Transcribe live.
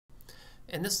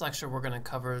In this lecture, we're going to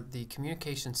cover the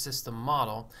communication system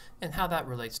model and how that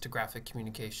relates to graphic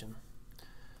communication.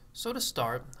 So to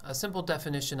start, a simple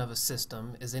definition of a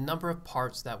system is a number of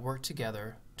parts that work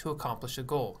together to accomplish a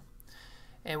goal.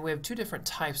 And we have two different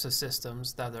types of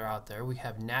systems that are out there. We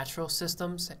have natural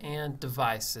systems and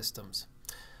device systems.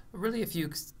 Really, if you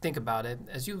think about it,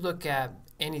 as you look at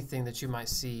anything that you might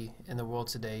see in the world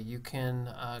today, you can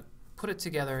put it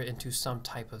together into some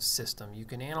type of system. You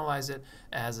can analyze it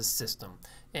as a system.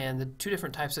 And the two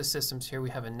different types of systems here,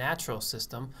 we have a natural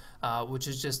system, which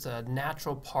is just a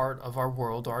natural part of our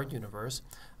world, our universe.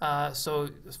 So,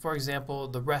 for example,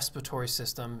 the respiratory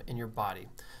system in your body.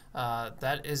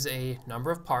 That is a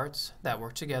number of parts that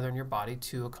work together in your body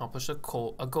to accomplish a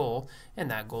goal,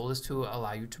 and that goal is to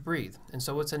allow you to breathe. And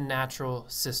so it's a natural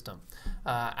system.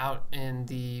 Out in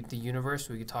the universe,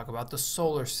 we could talk about the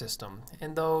solar system.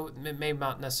 And though it may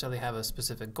not necessarily have a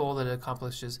specific goal that it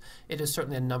accomplishes, it is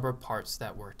certainly a number of parts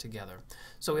that work together.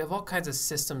 So we have all kinds of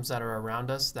systems that are around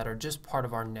us that are just part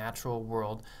of our natural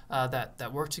world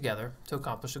that work together to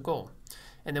accomplish a goal.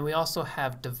 And then we also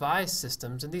have device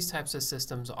systems, and these types of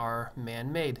systems are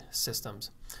man-made systems.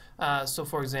 So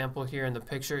for example, here in the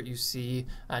picture you see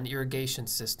an irrigation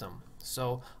system.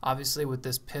 So obviously with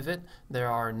this pivot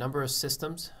there are a number of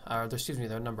systems, there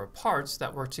are a number of parts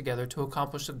that work together to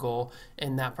accomplish a goal,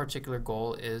 and that particular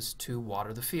goal is to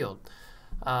water the field.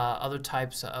 Other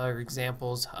types are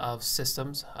examples of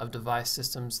systems, of device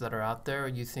systems that are out there.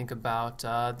 You think about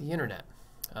the internet.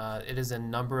 It is a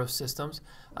number of systems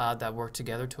that work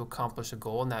together to accomplish a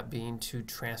goal, and that being to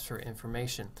transfer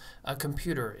information. A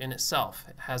computer in itself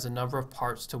has a number of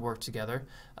parts to work together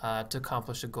to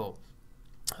accomplish a goal.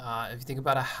 If you think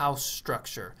about a house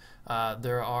structure,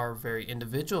 there are very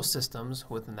individual systems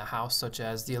within the house, such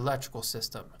as the electrical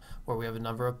system, where we have a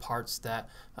number of parts that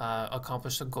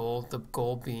accomplish a goal, the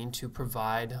goal being to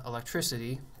provide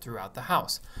electricity throughout the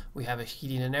house. We have a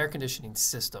heating and air conditioning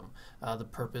system, the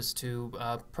purpose to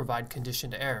provide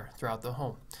conditioned air throughout the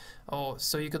home.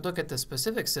 So you could look at the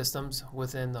specific systems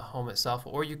within the home itself,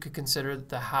 or you could consider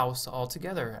the house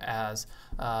altogether as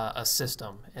a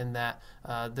system, and that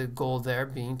the goal there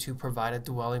being to provide a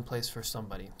dwelling place for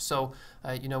somebody. So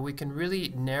we can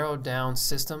really narrow down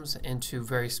systems into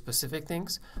very specific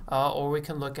things, or we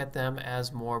can look at them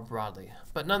as more broadly.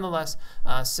 But nonetheless,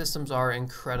 systems are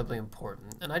incredibly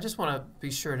important. And I just want to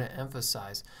be sure to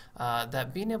emphasize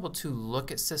that being able to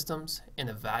look at systems and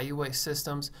evaluate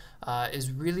systems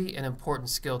is really an important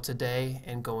skill today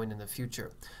and going in the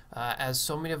future. As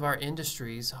so many of our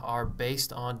industries are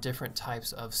based on different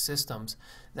types of systems,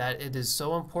 that it is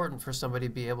so important for somebody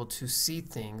to be able to see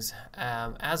things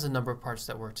as a number of parts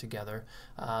that work together,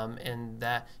 and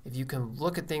that if you can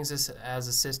look at things as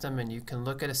a system, and you can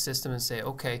look at a system and say,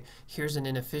 okay, here's an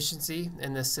inefficiency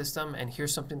in this system, and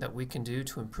here's something that we can do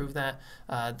to improve that,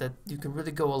 that you can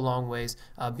really go a long ways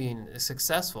being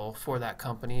successful for that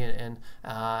company, and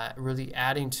really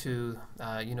adding to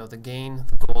the gain,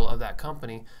 the goal of that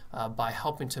company by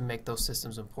helping to make those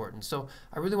systems important. So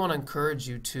I really want to encourage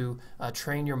you to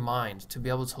train your mind to be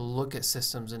able to look at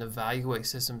systems and evaluate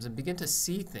systems and begin to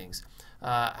see things,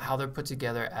 how they're put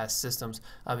together as systems,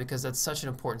 because that's such an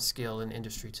important skill in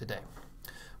industry today.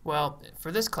 Well,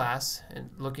 for this class, and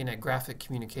looking at graphic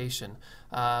communication,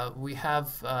 we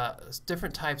have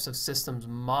different types of systems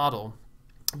model.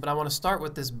 But I want to start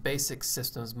with this basic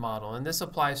systems model, and this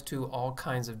applies to all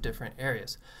kinds of different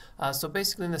areas. So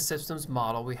basically in the systems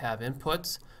model we have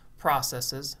inputs,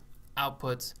 processes,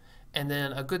 outputs, and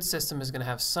then a good system is going to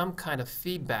have some kind of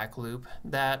feedback loop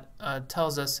that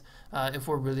tells us if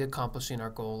we're really accomplishing our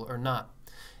goal or not.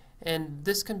 And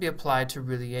this can be applied to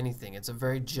really anything. It's a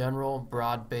very general,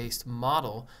 broad-based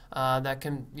model that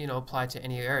can apply to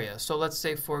any area. So let's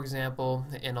say, for example,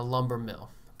 in a lumber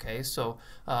mill. Okay, so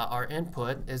our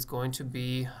input is going to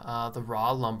be the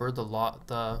raw lumber, the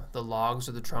logs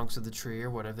or the trunks of the tree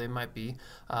or whatever they might be.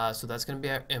 So that's going to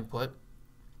be our input.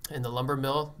 In the lumber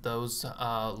mill, those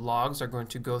logs are going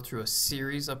to go through a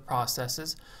series of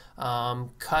processes,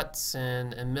 cuts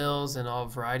and mills and all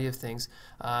variety of things,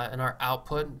 and our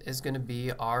output is going to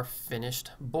be our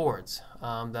finished boards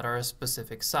that are a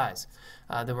specific size.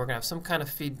 Then we're going to have some kind of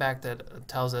feedback that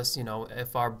tells us,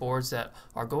 if our boards that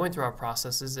are going through our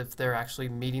processes, if they're actually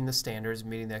meeting the standards,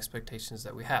 meeting the expectations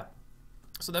that we have.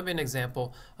 So that would be an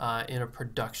example in a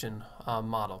production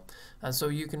model. And so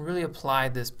you can really apply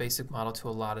this basic model to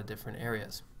a lot of different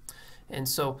areas. And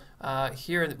so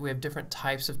here we have different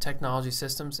types of technology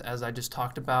systems, as I just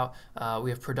talked about. We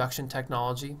have production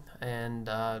technology, and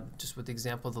just with the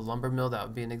example of the lumber mill, that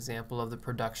would be an example of the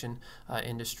production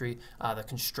industry. The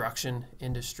construction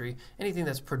industry, anything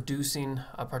that's producing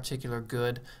a particular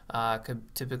good could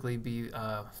typically be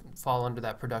fall under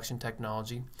that production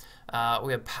technology.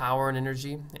 We have power and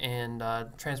energy, and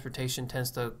transportation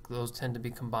those tend to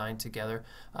be combined together,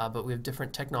 but we have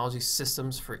different technology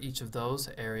systems for each of those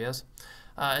areas.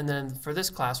 And then for this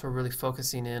class, we're really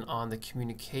focusing in on the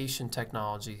communication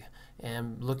technology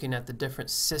and looking at the different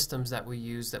systems that we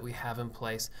use, that we have in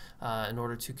place in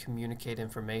order to communicate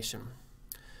information.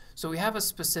 So we have a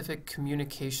specific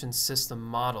communication system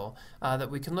model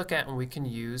that we can look at and we can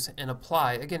use and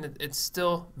apply. Again, it's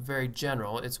still very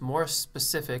general. It's more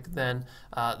specific than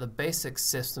the basic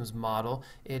systems model.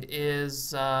 It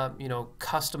is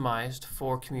customized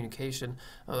for communication,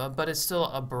 but it's still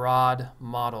a broad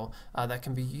model that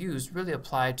can be used, really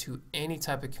applied to any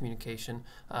type of communication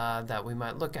that we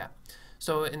might look at.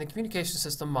 So in the communication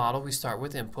system model, we start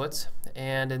with inputs,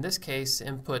 and in this case,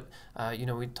 input,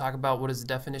 we talk about what is the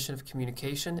definition of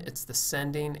communication. It's the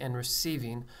sending and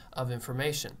receiving of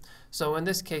information. So in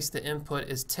this case, the input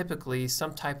is typically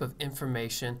some type of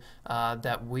information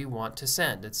that we want to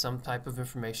send. It's some type of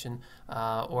information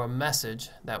or a message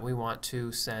that we want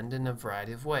to send in a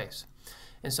variety of ways.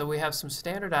 And so we have some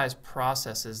standardized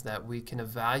processes that we can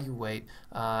evaluate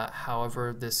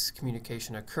however this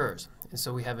communication occurs. And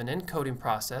so we have an encoding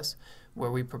process where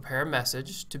we prepare a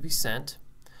message to be sent.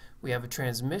 We have a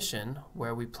transmission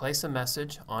where we place a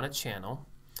message on a channel.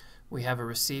 We have a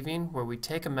receiving where we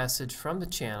take a message from the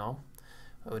channel.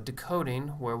 A decoding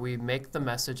where we make the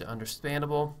message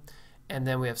understandable. And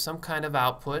then we have some kind of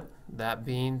output, that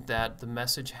being that the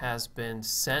message has been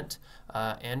sent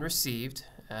and received.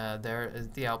 There is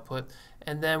the output,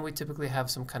 and then we typically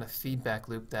have some kind of feedback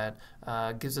loop that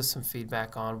gives us some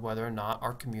feedback on whether or not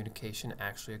our communication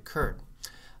actually occurred.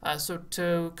 So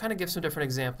to kind of give some different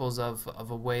examples of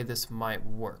a way this might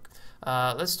work,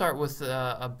 let's start with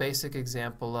a basic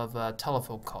example of a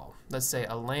telephone call. Let's say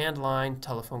a landline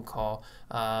telephone call,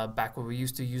 back when we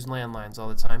used to use landlines all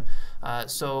the time.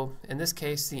 So in this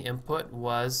case, the input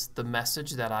was the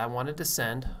message that I wanted to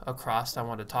send across. I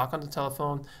wanted to talk on the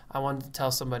telephone. I wanted to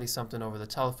tell somebody something over the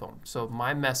telephone. So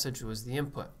my message was the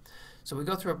input. So we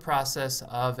go through a process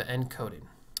of encoding.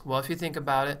 Well, if you think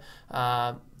about it,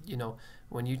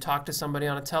 when you talk to somebody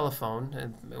on a telephone,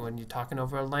 and when you're talking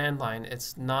over a landline,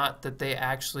 it's not that they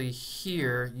actually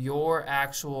hear your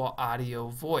actual audio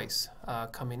voice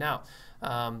coming out.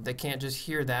 They can't just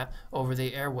hear that over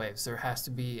the airwaves. There has to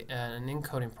be an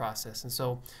encoding process. And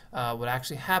so what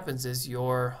actually happens is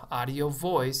your audio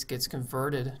voice gets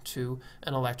converted to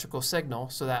an electrical signal,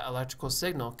 so that electrical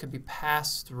signal can be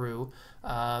passed through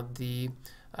the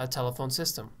telephone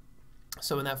system.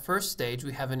 So in that first stage,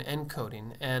 we have an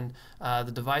encoding, and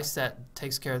the device that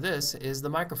takes care of this is the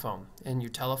microphone. In your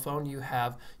telephone,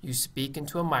 you speak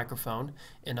into a microphone,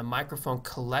 and a microphone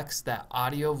collects that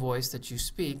audio voice that you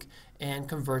speak and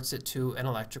converts it to an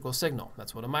electrical signal.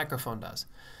 That's what a microphone does.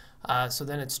 So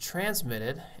then it's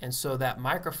transmitted, and so that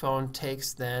microphone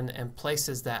takes then and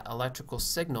places that electrical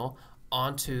signal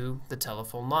onto the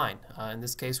telephone line. In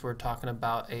this case, we're talking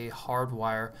about a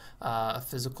hardwire, a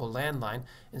physical landline,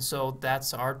 and so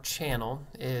that's our channel,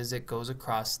 is it goes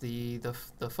across the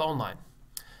phone line.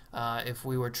 If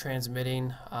we were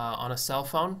transmitting on a cell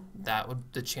phone,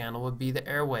 the channel would be the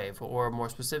airwave, or more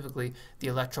specifically, the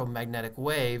electromagnetic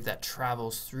wave that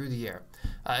travels through the air.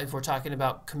 If we're talking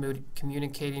about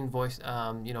communicating voice,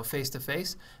 face to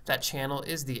face, that channel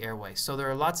is the airway. So there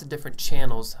are lots of different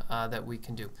channels that we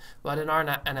can do. But in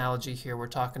our analogy here, we're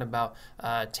talking about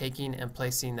taking and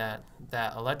placing that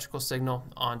electrical signal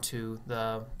onto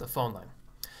the phone line.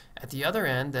 At the other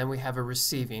end, then we have a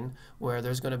receiving, where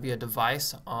there's going to be a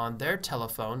device on their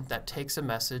telephone that takes a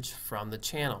message from the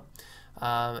channel.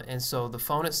 And so the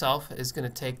phone itself is going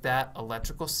to take that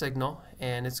electrical signal,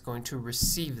 and it's going to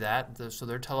receive that. So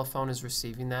their telephone is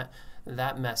receiving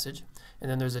that message. And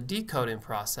then there's a decoding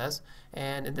process,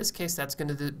 and in this case, that's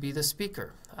going to be the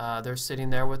speaker. They're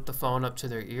sitting there with the phone up to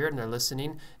their ear, and they're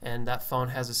listening, and that phone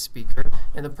has a speaker.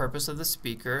 And the purpose of the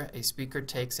speaker, a speaker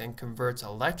takes and converts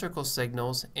electrical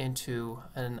signals into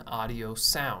an audio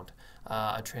sound,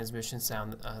 a transmission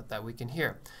sound that we can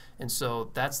hear. And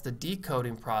so that's the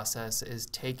decoding process, is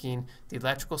taking the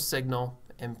electrical signal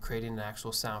and creating an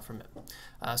actual sound from it.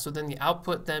 So then the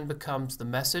output then becomes the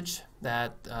message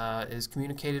that is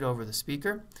communicated over the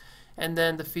speaker, and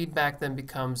then the feedback then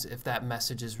becomes if that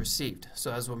message is received.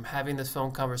 So as I'm having this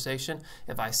phone conversation,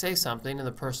 if I say something and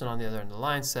the person on the other end of the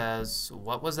line says,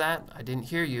 "What was that? I didn't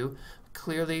hear you."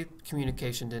 clearly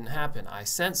communication didn't happen. I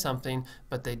sent something,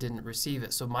 but they didn't receive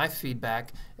it. So my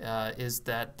feedback is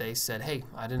that they said, hey,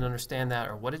 I didn't understand that,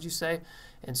 or what did you say?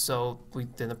 And so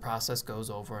then the process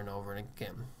goes over and over and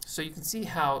again. So you can see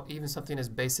how even something as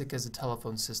basic as a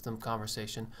telephone system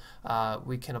conversation,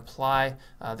 we can apply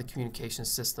the communication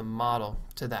system model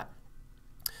to that.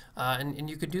 And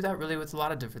you could do that really with a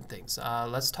lot of different things.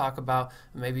 Let's talk about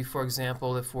maybe, for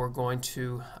example, if we're going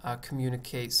to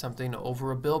communicate something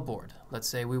over a billboard. Let's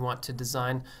say we want to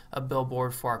design a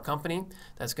billboard for our company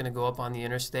that's going to go up on the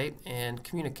interstate and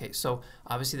communicate. So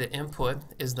obviously the input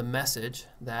is the message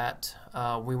that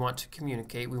we want to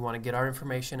communicate. We want to get our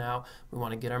information out. We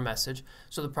want to get our message.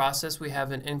 So the process, we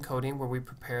have an encoding where we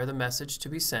prepare the message to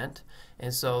be sent.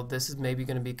 And so this is maybe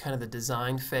going to be kind of the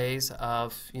design phase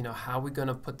of, how we're going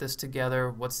to put this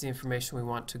together, what's the information we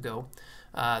want to go.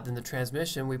 Then the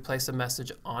transmission, we place a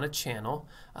message on a channel.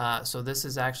 So this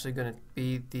is actually going to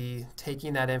be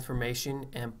taking that information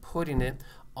and putting it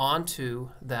onto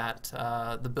that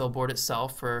the billboard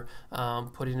itself, or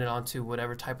putting it onto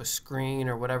whatever type of screen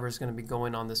or whatever is going to be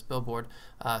going on this billboard.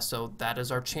 So that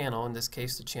is our channel. In this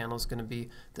case, the channel is going to be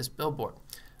this billboard.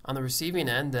 On the receiving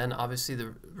end, then obviously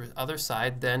the other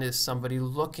side then is somebody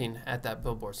looking at that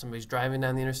billboard. Somebody's driving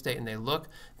down the interstate and they look,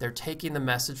 they're taking the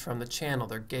message from the channel,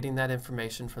 they're getting that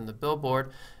information from the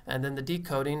billboard, and then the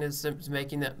decoding is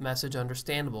making that message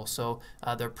understandable. So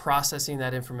they're processing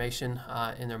that information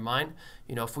in their mind.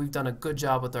 If we've done a good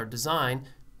job with our design,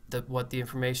 the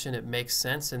information, it makes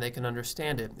sense and they can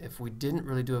understand it. If we didn't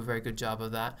really do a very good job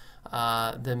of that,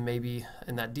 then maybe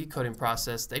in that decoding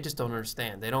process they just don't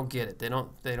understand. They don't get it. They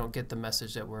don't get the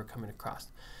message that we're coming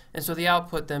across. And so the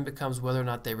output then becomes whether or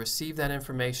not they receive that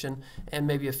information. And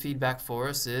maybe a feedback for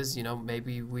us is,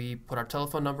 maybe we put our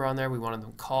telephone number on there, we wanted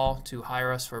them to call to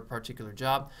hire us for a particular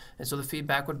job. And so the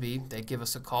feedback would be they give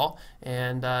us a call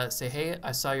and say, hey,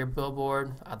 I saw your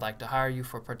billboard, I'd like to hire you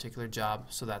for a particular job.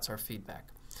 So that's our feedback.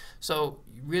 So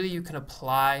really you can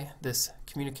apply this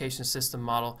communication system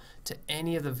model to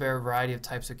any of the variety of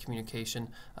types of communication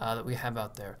that we have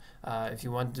out there. If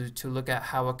you want to look at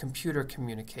how a computer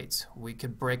communicates, we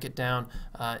could break it down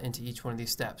into each one of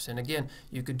these steps. And again,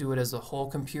 you could do it as a whole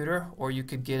computer, or you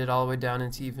could get it all the way down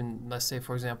into even, let's say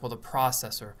for example, the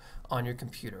processor on your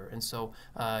computer. And so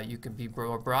you can be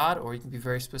more broad or you can be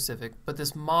very specific, but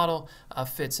this model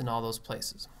fits in all those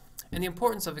places. And the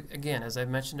importance of, again, as I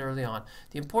mentioned early on,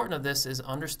 the importance of this is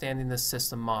understanding the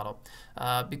system model.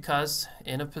 Because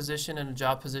in a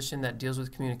job position that deals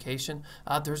with communication,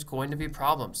 there's going to be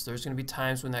problems. There's going to be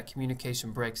times when that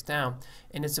communication breaks down.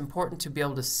 And it's important to be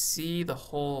able to see the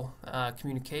whole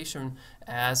communication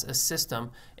as a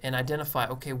system and identify,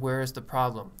 okay, where is the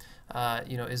problem?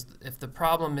 If the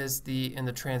problem is in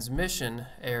the transmission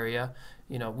area,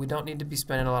 we don't need to be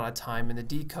spending a lot of time in the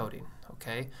decoding.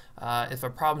 Okay, if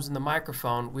our problem's in the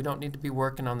microphone, we don't need to be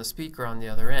working on the speaker on the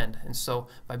other end. And so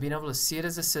by being able to see it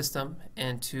as a system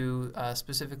and to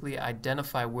specifically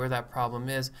identify where that problem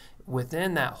is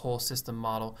within that whole system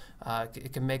model,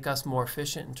 it can make us more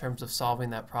efficient in terms of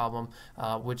solving that problem,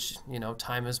 which,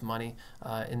 time is money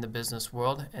in the business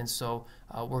world. And so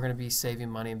we're going to be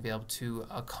saving money and be able to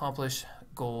accomplish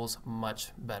goals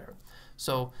much better.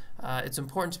 So it's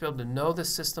important to be able to know the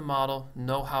system model,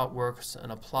 know how it works,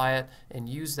 and apply it, and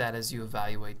use that as you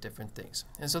evaluate different things.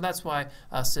 And so that's why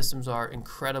systems are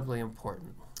incredibly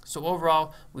important. So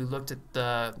overall, we looked at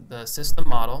the system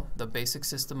model, the basic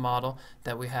system model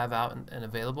that we have out and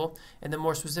available. And then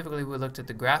more specifically, we looked at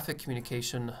the graphic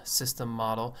communication system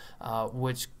model,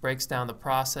 which breaks down the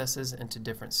processes into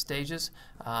different stages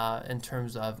in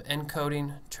terms of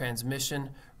encoding,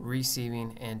 transmission,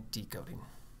 receiving, and decoding.